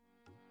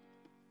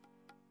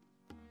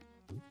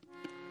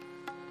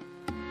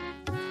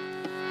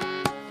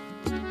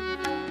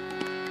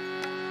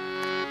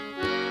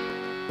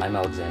I'm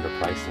Alexander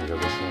Price, and you're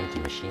listening to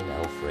Machine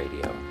Elf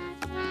Radio.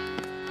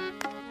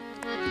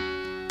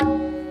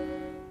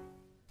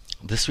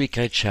 This week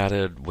I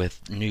chatted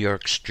with New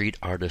York street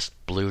artist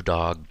Blue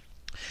Dog.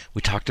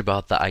 We talked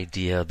about the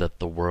idea that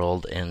the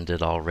world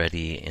ended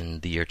already in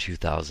the year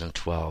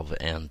 2012,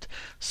 and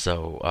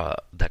so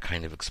that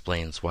kind of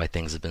explains why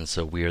things have been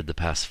so weird the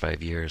past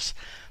 5 years.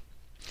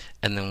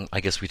 And then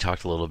I guess we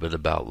talked a little bit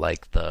about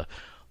like the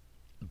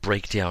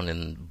breakdown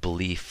in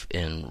belief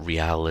in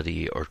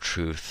reality or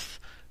truth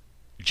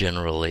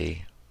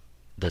generally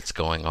that's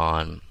going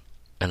on,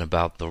 and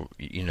about the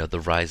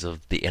rise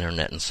of the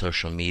internet and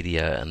social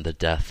media and the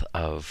death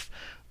of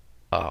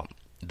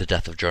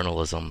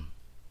journalism,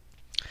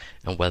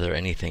 and whether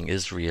anything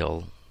is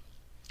real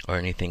or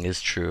anything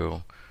is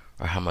true,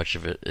 or how much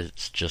of it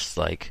is just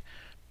like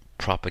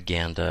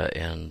propaganda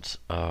and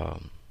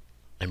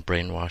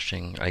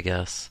brainwashing, I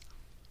guess.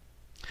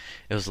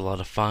 It was a lot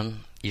of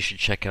fun. You should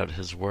check out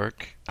his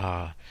work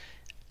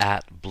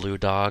at Blue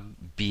Dog,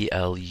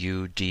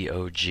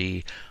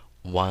 BLUDOG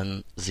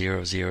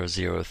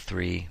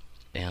 10003,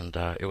 and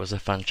it was a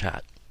fun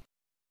chat.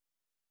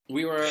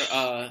 We were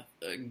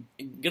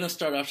gonna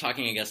start off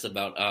talking, I guess,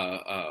 about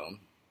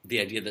the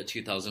idea that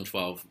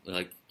 2012,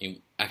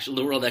 actually,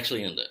 the world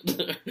actually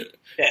ended.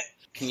 Yeah.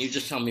 Can you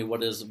just tell me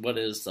what is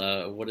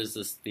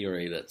this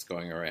theory that's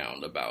going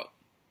around about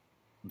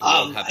the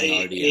world having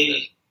already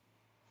ended?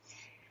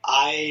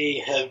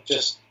 I have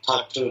just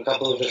talked to a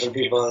couple of different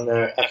people in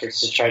their efforts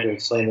to try to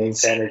explain the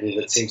insanity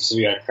that seems to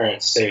be our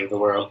current state of the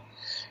world,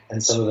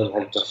 and some of them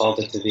have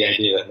defaulted to the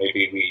idea that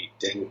maybe we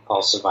didn't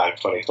all survive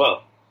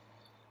 2012.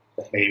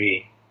 That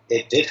maybe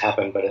it did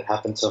happen, but it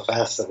happened so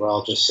fast that we're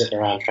all just sitting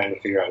around trying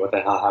to figure out what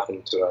the hell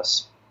happened to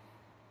us.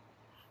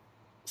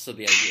 So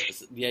the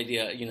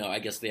idea, I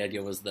guess the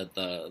idea was that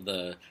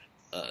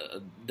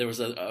there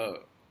was a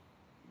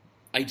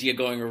idea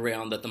going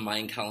around that the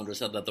Mayan calendar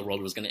said that the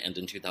world was going to end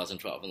in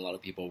 2012, and a lot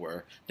of people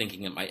were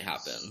thinking it might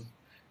happen.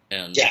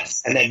 And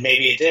yes, and then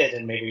maybe it did,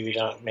 and maybe we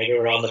don't. Maybe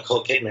we're all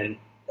Nicole Kidman,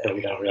 and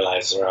we don't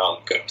realize we're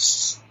all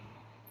ghosts.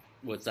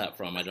 What's that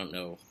from? I don't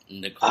know.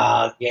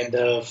 Nicole. The end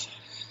of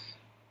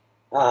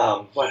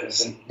what is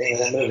the name of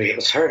that movie? It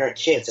was her and her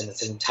kids, and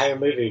it's an entire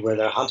movie where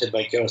they're haunted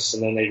by ghosts,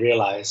 and then they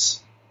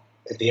realize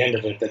at the end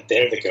of it that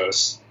they're the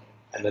ghosts,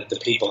 and that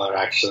the people are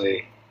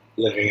actually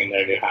living in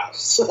their new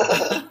house.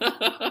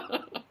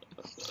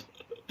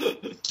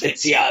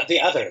 It's the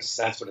Others.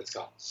 That's what it's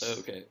called.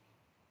 Okay.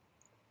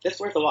 It's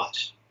worth a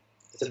watch.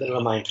 It's a bit of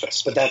a mind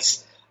twist, but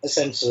that's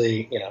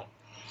essentially,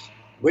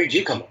 where'd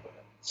you come up with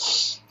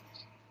it?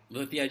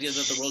 With the idea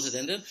that the world had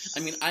ended?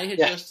 I mean, I had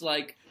just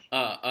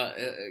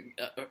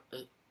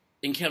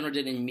encountered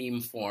it in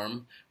meme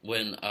form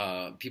when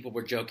people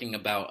were joking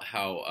about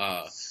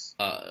how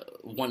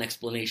one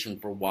explanation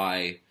for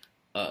why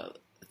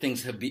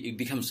things have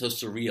become so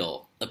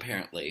surreal,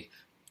 apparently,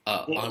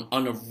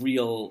 on a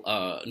real,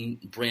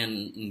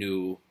 brand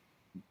new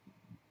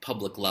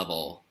public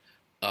level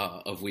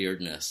of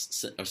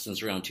weirdness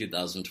since around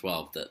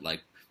 2012. That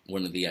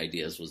one of the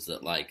ideas was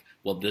that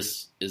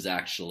this is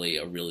actually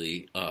a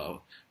really a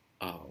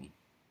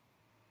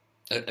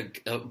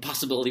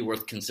possibility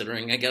worth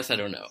considering. I guess, I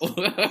don't know.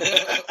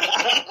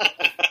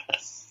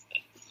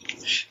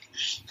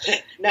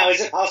 Now,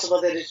 is it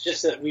possible that it's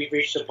just that we've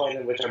reached a point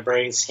in which our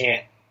brains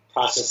can't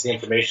process the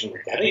information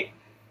we're getting?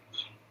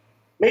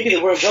 Maybe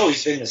the world's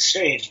always been this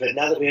strange, but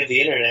now that we have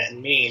the internet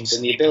and memes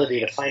and the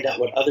ability to find out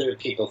what other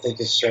people think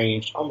is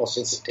strange almost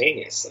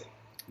instantaneously.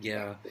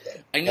 Yeah.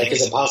 I know.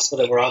 Is it possible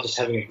that we're all just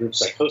having a group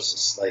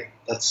psychosis?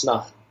 That's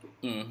not.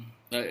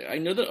 I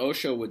know that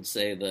Osho would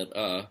say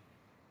that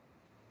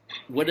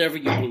whatever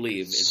you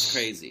believe, it's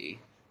crazy.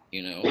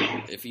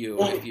 If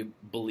you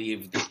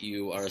believe that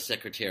you are a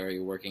secretary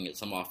working at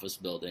some office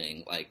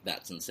building,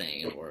 that's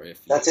insane. Or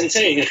that's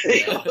insane.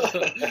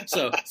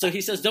 So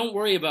he says, don't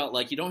worry about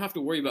you don't have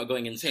to worry about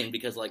going insane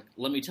because let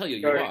me tell you,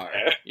 you are.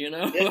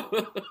 Yeah.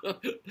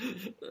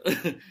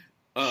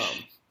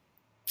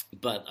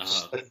 But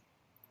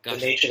the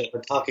nature that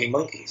we're talking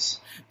monkeys.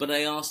 But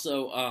I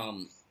also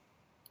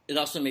it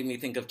also made me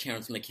think of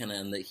Terence McKenna,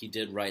 and that he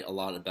did write a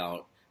lot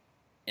about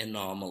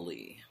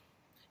anomaly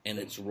and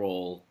its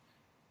role.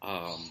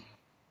 I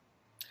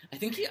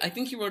think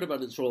he wrote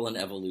about its role in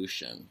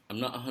evolution. I'm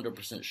not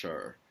 100%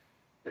 sure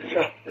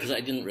because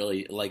I didn't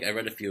really I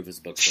read a few of his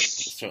books, but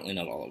certainly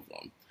not all of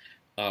them.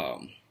 I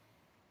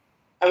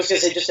was going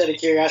to say, just out of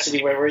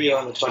curiosity, where were you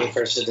on the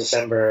 21st of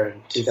December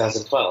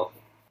 2012?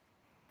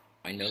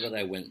 I know that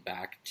I went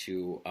back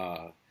to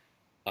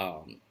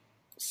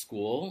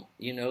school,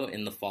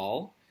 in the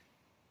fall,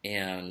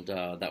 and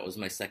that was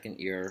my second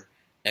year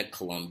at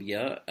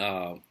Columbia.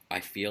 I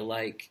feel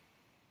like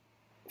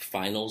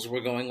finals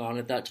were going on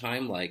at that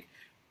time.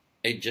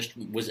 It just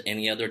was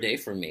any other day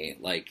for me.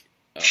 I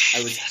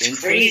was. That's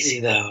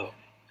crazy, though.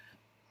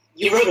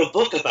 You wrote a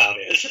book about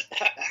it.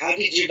 How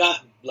did you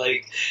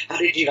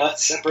not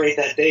separate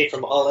that day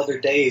from all other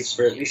days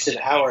for at least an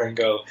hour and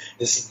go,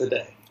 this is the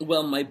day?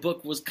 Well, my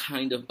book was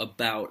kind of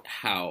about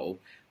how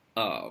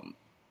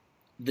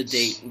the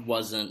date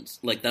wasn't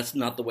like that's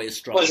not the way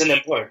astrology wasn't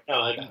important.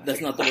 No,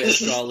 that's not the way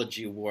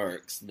astrology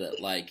works. That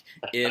like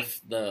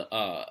if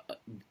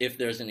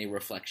there's any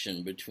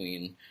reflection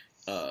between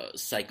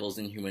cycles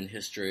in human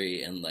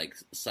history and like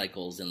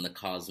cycles in the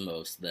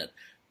cosmos, that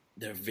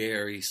they're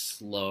very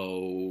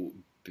slow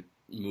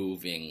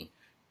moving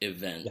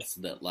events.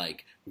 That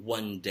like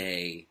one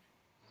day,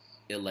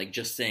 like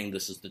just saying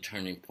this is the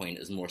turning point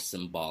is more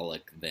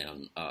symbolic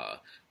than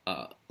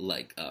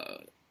like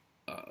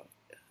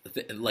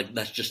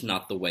that's just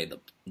not the way that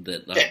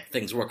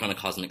things work on a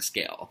cosmic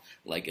scale.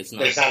 Like it's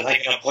not. There's not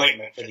like an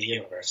appointment for the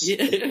universe.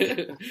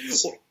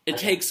 It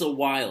takes a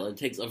while. It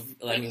takes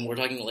I mean, we're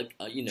talking like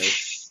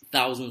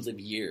thousands of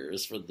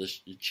years for the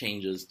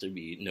changes to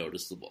be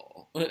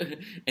noticeable.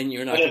 And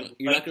you're not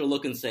going to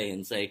look and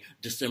say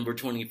December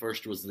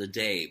 21st was the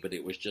day, but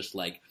it was just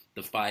like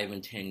the 5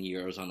 and 10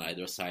 years on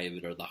either side of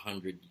it, or the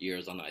 100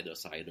 years on either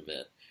side of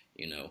it.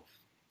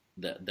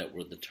 That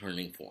were the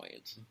turning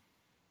point.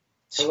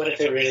 So what if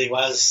it really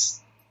was,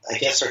 I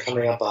guess we're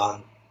coming up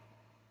on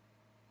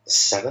the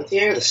 7th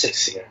year or the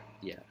 6th year?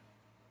 Yeah.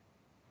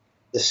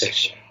 The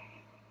 6th year.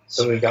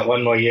 So we've got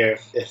one more year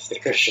if the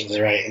Christians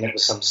are right and it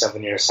was some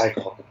 7-year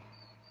cycle.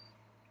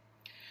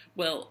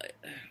 Well,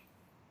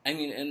 I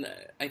mean, and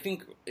I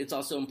think it's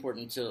also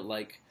important to,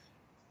 like,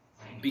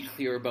 be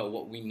clear about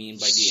what we mean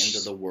by the end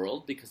of the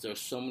world, because there are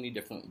so many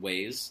different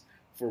ways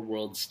for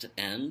worlds to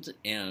end,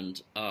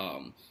 and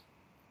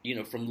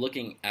from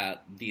looking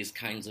at these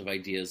kinds of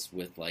ideas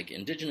with, like,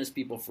 indigenous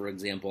people, for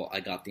example,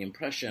 I got the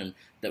impression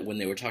that when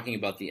they were talking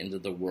about the end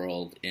of the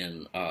world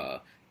in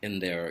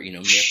their,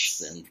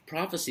 myths and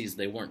prophecies,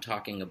 they weren't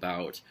talking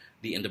about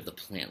the end of the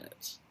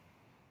planet.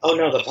 Oh,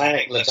 no, the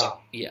planet lives on.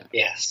 Yeah.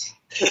 Yes.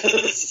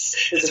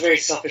 It's a very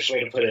selfish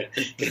way to put it,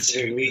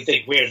 considering we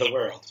think we're the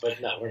world,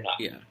 but no, we're not.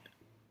 Yeah.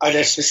 Are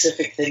there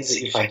specific things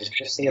that you find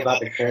interesting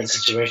about the current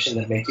situation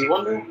that make you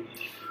wonder?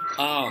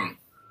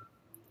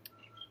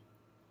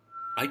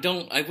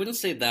 I wouldn't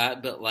say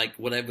that, but like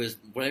what I've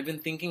been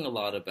thinking a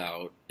lot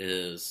about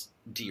is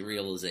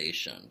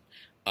derealization,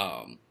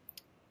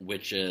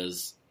 which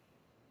is,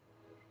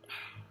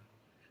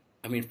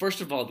 I mean, first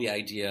of all, the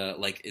idea,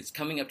 like, it's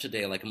coming up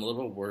today, like, I'm a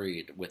little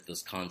worried with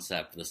this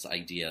concept, this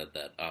idea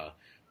that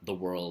the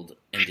world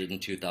ended in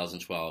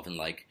 2012 and,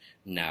 like,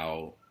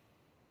 now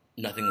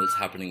nothing that's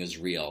happening is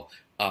real.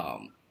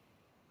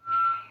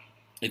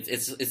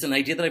 It's an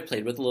idea that I've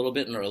played with a little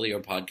bit in earlier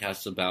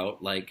podcasts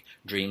about, like,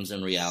 dreams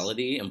and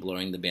reality and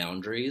blurring the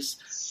boundaries.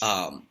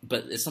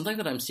 But it's something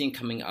that I'm seeing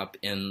coming up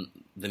in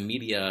the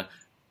media,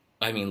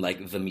 I mean,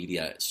 like, the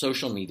media,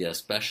 social media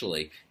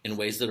especially, in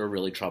ways that are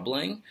really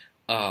troubling.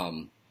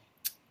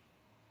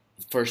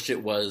 First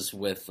it was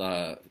with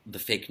the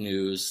fake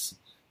news,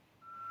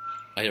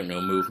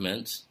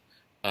 movement,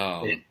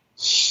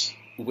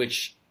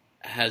 which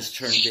has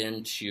turned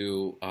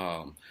into,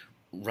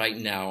 right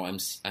now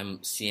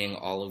I'm seeing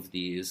all of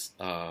these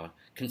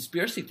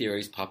conspiracy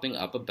theories popping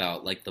up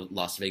about, like, the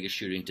Las Vegas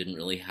shooting didn't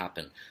really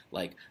happen.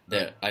 Like,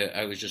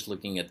 I was just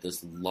looking at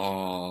this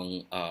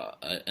long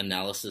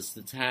analysis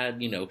that's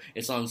had,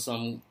 it's on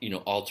some,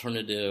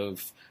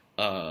 alternative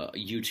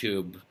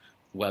YouTube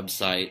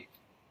website,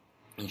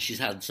 and she's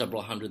had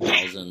several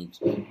 100,000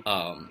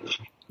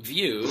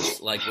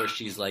 views, like, where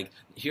she's like,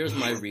 here's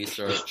my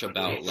research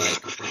about,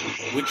 like,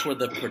 which were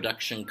the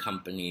production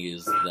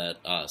companies that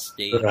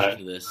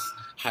staged this,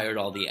 hired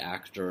all the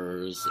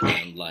actors,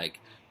 and, like,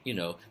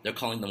 they're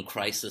calling them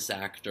crisis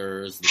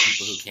actors, the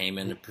people who came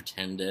in and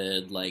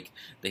pretended like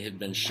they had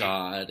been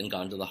shot and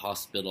gone to the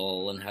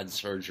hospital and had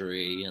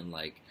surgery, and,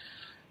 like...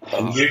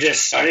 You're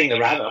just starting the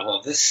rabbit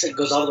hole. This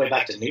goes all the way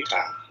back to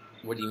Newtown.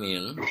 What do you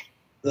mean?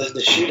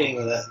 The shooting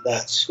of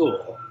that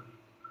school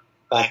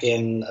back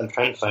in, I'm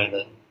trying to find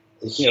it.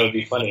 It'd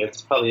be funny.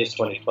 It probably is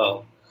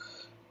 2012.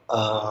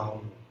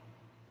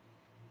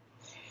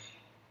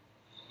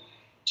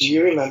 Do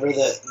you remember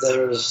that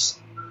there was...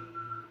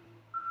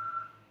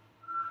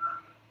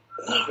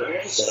 where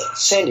is it?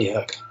 Sandy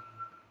Hook.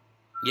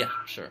 Yeah,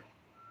 sure.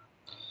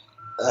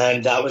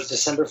 And that was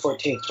December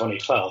 14th,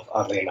 2012,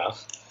 oddly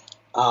enough.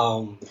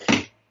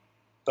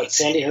 But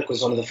Sandy Hook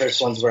was one of the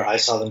first ones where I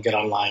saw them get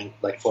online,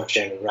 like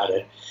 4chan and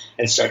Reddit,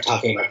 and start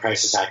talking about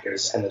crisis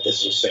actors and that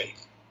this was fake.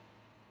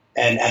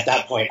 And at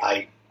that point,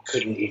 I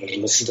couldn't even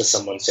listen to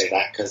someone say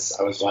that because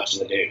I was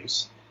watching the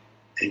news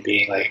and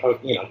being like,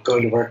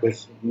 going to work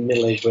with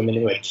middle-aged women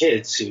who had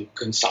kids who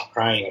couldn't stop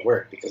crying at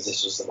work because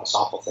this was the most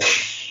awful thing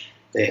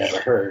they'd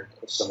ever heard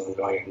of someone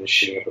going and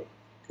shooting up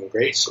in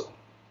grade school.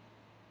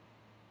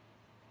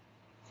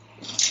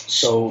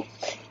 So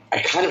I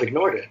kind of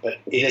ignored it, but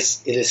it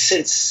is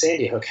since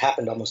Sandy Hook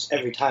happened almost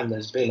every time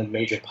there's been a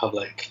major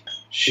public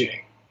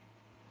shooting.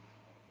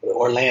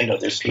 Orlando,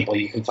 there's people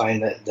you can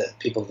find that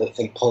people that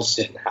think Pulse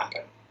didn't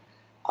happen.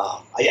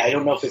 I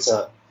don't know if it's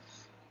a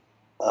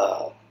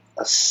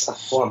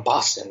form.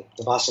 Boston.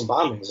 The Boston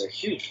bombings are a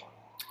huge one.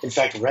 In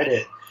fact,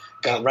 Reddit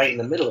got right in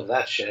the middle of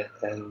that shit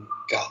and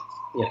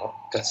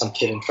got some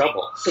kid in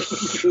trouble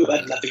who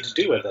had nothing to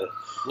do with it.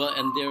 Well,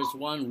 and there's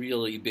one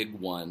really big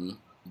one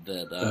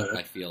that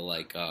I feel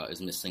like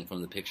is missing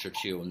from the picture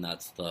too, and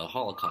that's the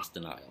Holocaust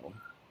denial.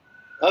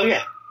 Oh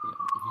yeah.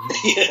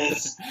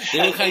 Yes.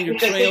 They were kind of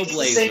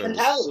trailblazers.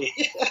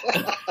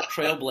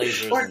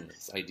 Trailblazers in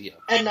this idea.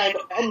 And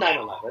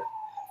 9/11.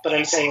 But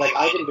I'm saying, like,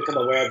 I didn't become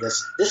aware of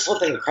this. This whole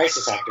thing of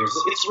crisis actors,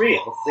 it's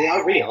real. They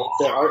are real.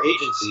 There are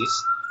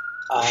agencies.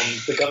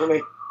 The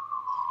government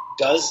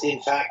does,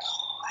 in fact,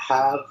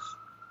 have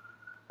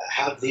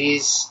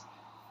these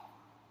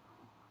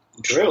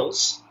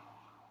drills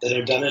that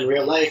are done in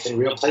real life, in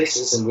real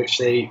places, in which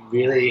they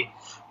really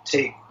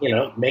take,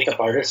 makeup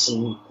artists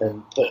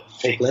and put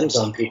fake limbs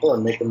on people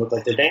and make them look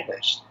like they're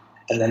damaged.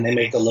 And then they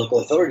make the local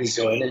authorities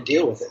go in and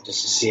deal with it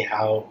just to see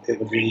how it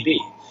would really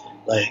be.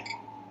 Like,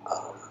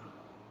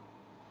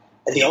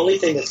 and the only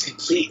thing that's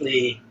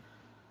completely,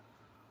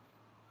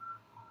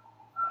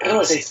 I don't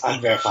want to say it's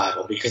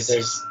unverifiable because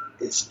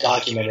it's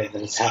documented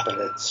that it's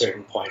happened at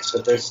certain points,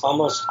 but there's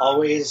almost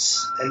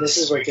always, and this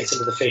is where it gets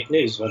into the fake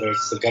news, whether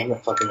it's the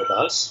government fucking with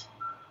us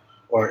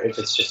or if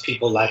it's just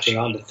people latching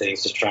onto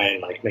things to try and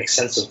like make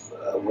sense of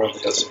a world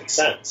that doesn't make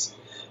sense.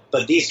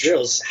 But these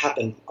drills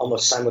happen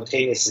almost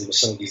simultaneously with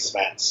some of these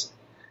events.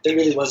 There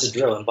really was a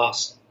drill in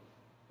Boston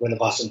when the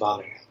Boston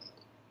bombing happened.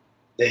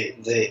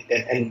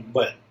 And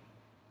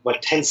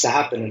what tends to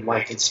happen and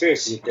why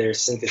conspiracy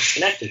theorists think it's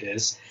connected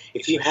is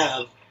if you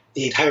have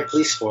the entire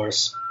police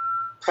force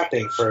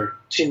prepping for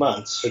 2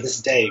 months for this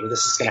day where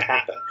this is going to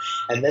happen,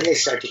 and then they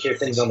start to hear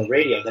things on the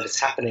radio that it's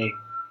happening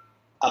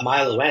a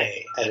mile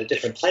away at a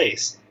different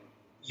place,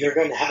 you're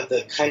going to have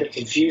the kind of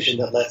confusion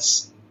that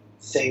makes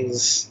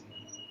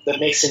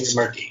things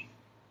murky,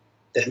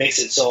 that makes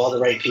it so all the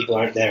right people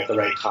aren't there at the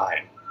right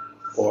time,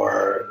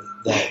 or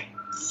that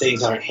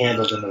things aren't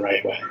handled in the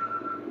right way.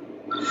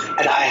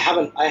 And I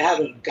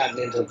haven't gotten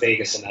into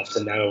Vegas enough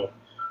to know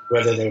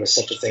whether there was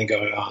such a thing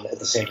going on at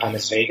the same time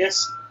as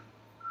Vegas,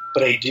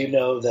 but I do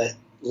know that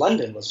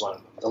London was one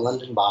of them. The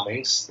London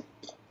bombings,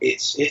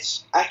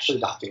 it's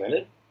actually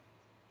documented.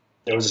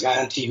 There was a guy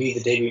on TV the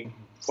day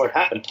before it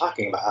happened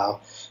talking about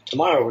how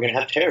tomorrow we're going to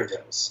have terror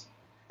drills,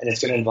 and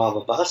it's going to involve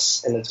a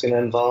bus, and it's going to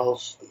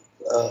involve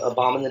a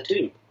bomb in the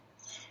tube.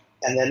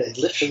 And then it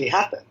literally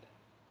happened.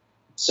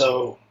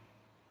 So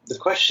the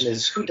question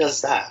is, who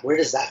does that? Where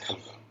does that come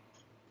from?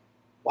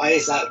 Why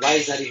is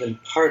that even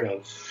part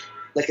of?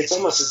 Like, it's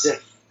almost as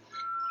if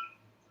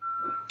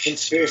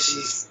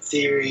conspiracy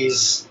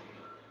theories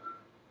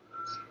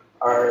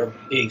are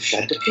being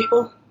fed to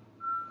people.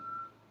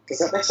 Does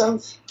that make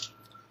sense?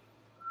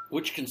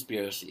 Which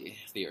conspiracy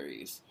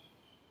theories?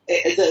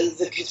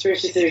 The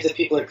conspiracy theories that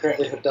people are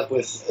currently hooked up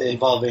with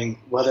involving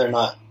whether or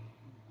not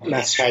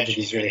mass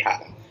tragedies really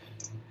happen.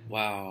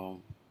 Wow.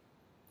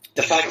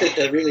 The fact that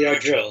there really are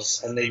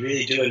drills and they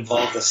really do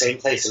involve the same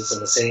places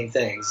and the same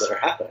things that are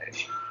happening.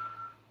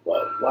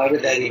 Well, why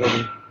would that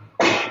even,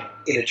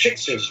 in a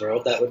trickster's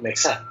world, that would make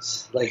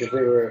sense? Like if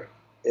we were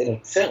in a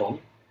film,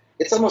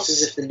 it's almost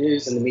as if the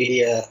news and the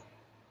media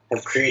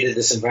have created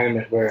this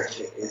environment where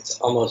it's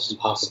almost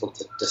impossible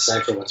to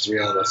decipher what's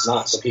real and what's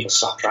not, so people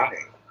stop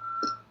trying.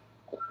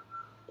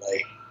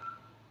 Like,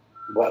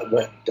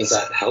 what does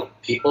that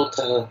help people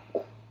to?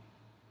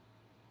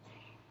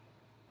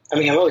 I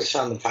mean, I've always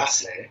found them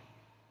fascinating.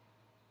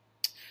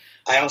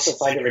 I also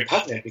find it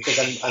repugnant because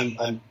I'm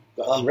on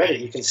Reddit.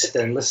 You can sit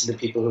there and listen to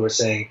people who are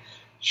saying,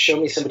 "Show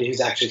me somebody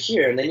who's actually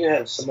here," and then you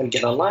have someone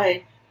get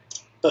online,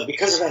 but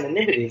because of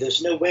anonymity,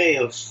 there's no way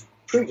of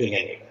proving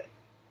any of it.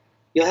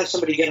 You'll have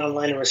somebody get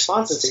online in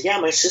response and say, "Yeah,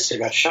 my sister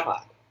got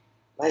shot.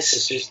 My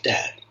sister's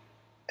dead,"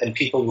 and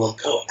people will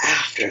go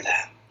after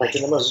them like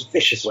in the most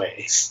vicious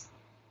ways.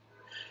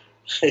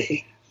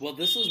 Well,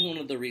 this is one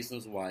of the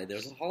reasons why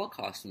there's a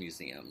Holocaust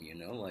museum,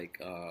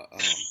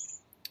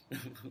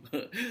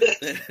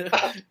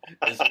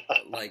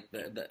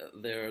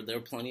 there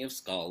are plenty of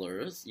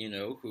scholars,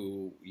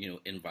 who,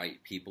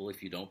 invite people.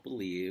 If you don't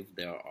believe,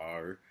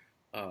 there's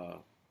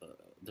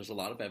a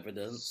lot of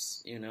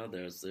evidence,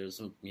 there's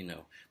some,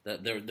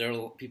 that there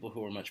are people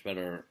who are much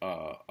better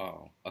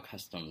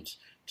accustomed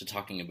to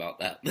talking about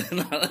that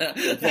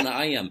than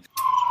I am.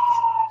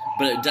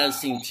 But it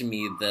does seem to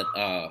me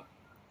that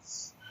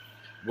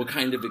we're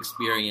kind of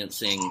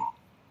experiencing,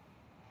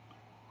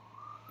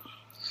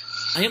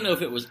 I don't know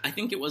if it was, I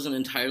think it was an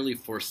entirely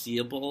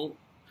foreseeable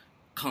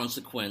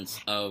consequence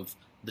of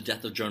the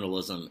death of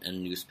journalism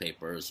and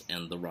newspapers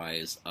and the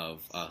rise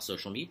of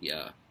social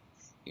media,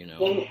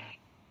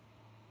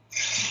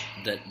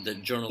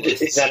 that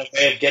journalists... Is that a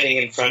way of getting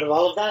in front of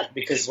all of that?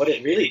 Because what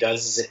it really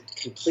does is it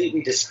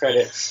completely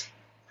discredits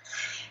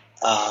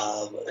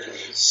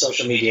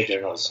social media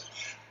journalism,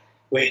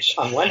 which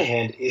on one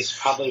hand is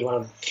probably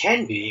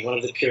can be one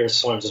of the purest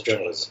forms of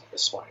journalism at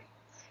this point.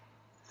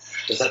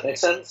 Does that make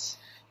sense?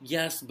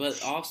 Yes,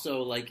 but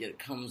also it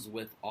comes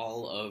with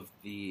all of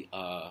the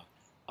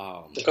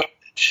garbage.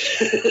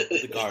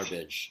 The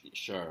garbage,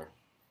 sure.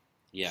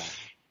 Yeah.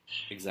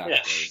 Exactly.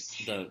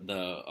 Yeah.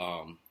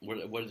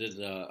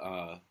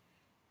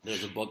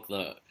 There's a book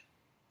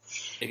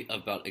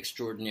about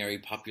extraordinary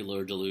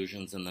popular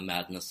delusions and the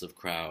madness of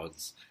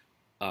crowds,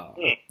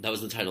 That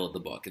was the title of the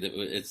book.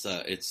 It's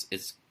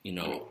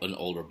an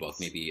older book,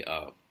 maybe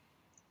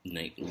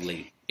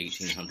late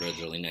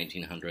 1800s, early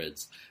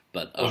 1900s,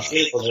 but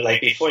they're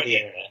like before the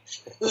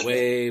internet,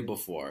 way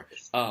before.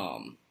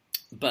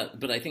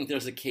 But I think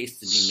there's a case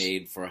to be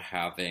made for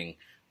having,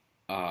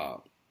 I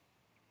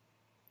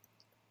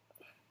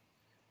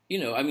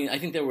I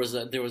think there was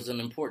an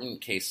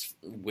important case,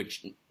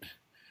 which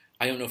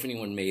I don't know if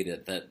anyone made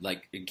it, that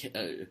like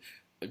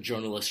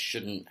journalists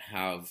shouldn't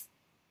have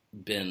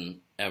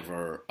been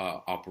ever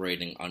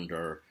operating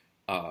under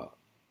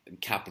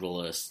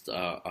capitalist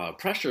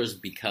pressures,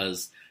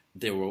 because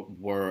they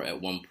were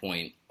at one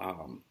point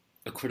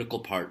a critical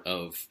part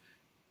of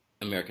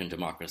American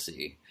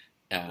democracy.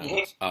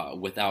 And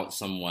without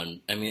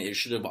someone, it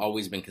should have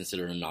always been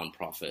considered a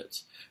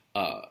nonprofit,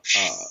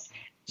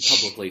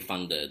 publicly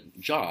funded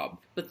job.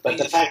 But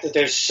the fact that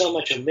there's so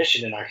much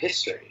omission in our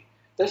history,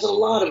 there's a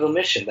lot of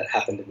omission that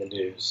happened in the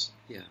news.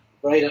 Yeah.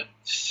 Right up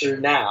through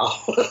now.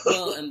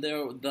 Well,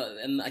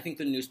 and I think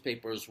the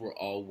newspapers were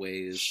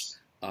always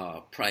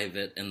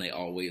private, and they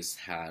always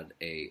had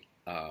a.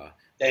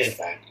 They had a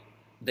band.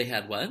 They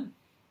had what?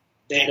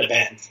 They had a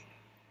band.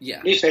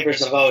 Yeah.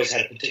 Newspapers have always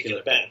had a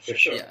particular band, for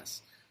sure.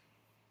 Yes.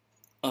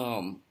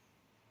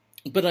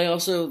 But I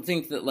also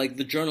think that like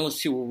the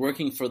journalists who were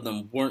working for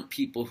them weren't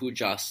people who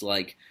just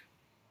like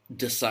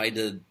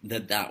decided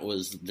that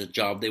was the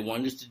job they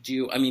wanted to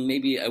do.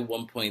 Maybe at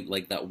one point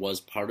like that was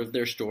part of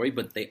their story,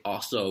 but they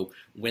also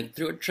went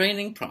through a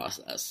training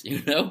process,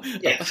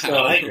 Yes,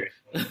 I agree.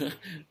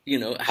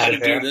 How to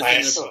do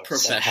this in a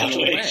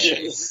professional way.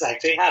 This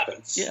actually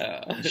happens.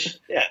 Yeah.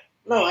 Yeah.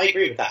 No, I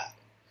agree with that.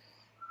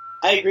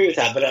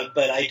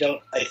 But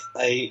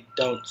I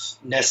don't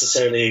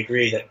necessarily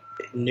agree that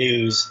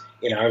news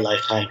in our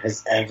lifetime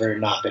has ever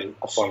not been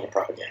a form of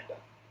propaganda.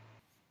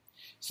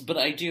 But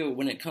I do,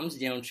 when it comes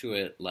down to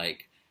it,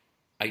 like,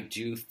 I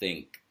do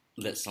think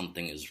that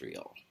something is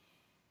real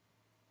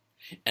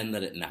and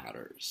that it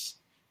matters.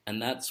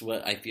 And that's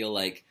what I feel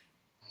like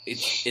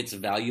it's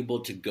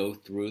valuable to go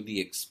through the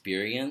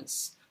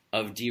experience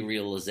of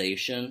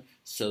derealization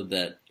so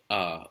that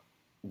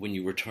when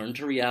you return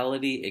to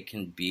reality, it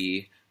can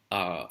be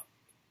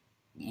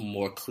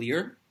more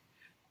clear.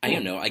 I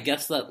don't know. I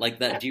guess that like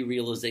that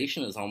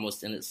derealization is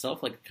almost in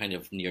itself like a kind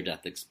of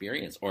near-death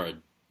experience or a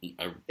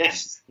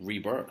yes.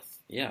 rebirth.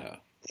 Yeah.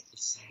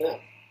 Yeah.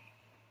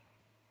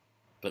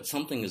 But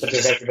something is. But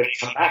does everybody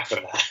come back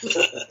from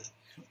that?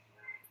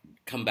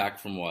 Come back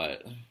from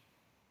what?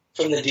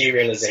 From the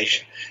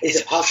derealization. Is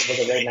it possible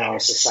that right now our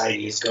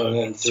society is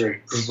going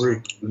through a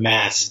group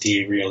mass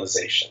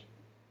derealization?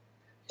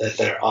 That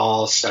they're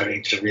all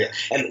starting to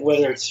and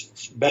whether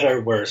it's better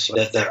or worse,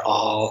 that they're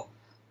all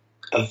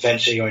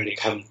eventually going to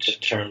come to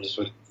terms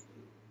with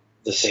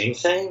the same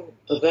thing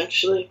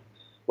eventually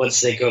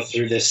once they go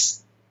through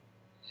this.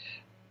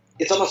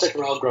 It's almost like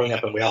we're all growing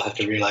up and we all have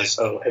to realize,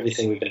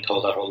 everything we've been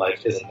told our whole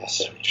life isn't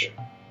necessarily true.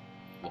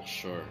 Well,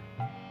 sure.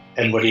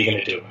 And what are you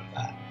going to do about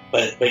that?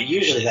 But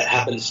usually that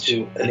happens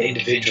to an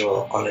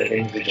individual on an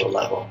individual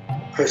level,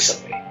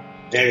 personally,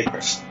 very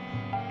personally.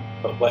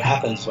 But what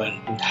happens when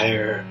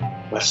entire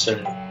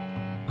Western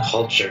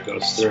culture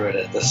goes through it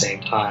at the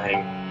same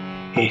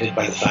time, aided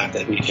by the fact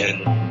that we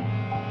can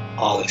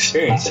all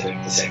experience it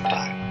at the same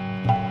time?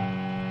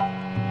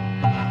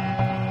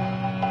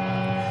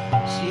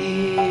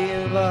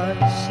 Shiva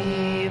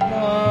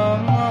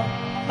Shiva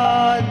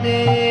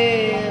Mahadev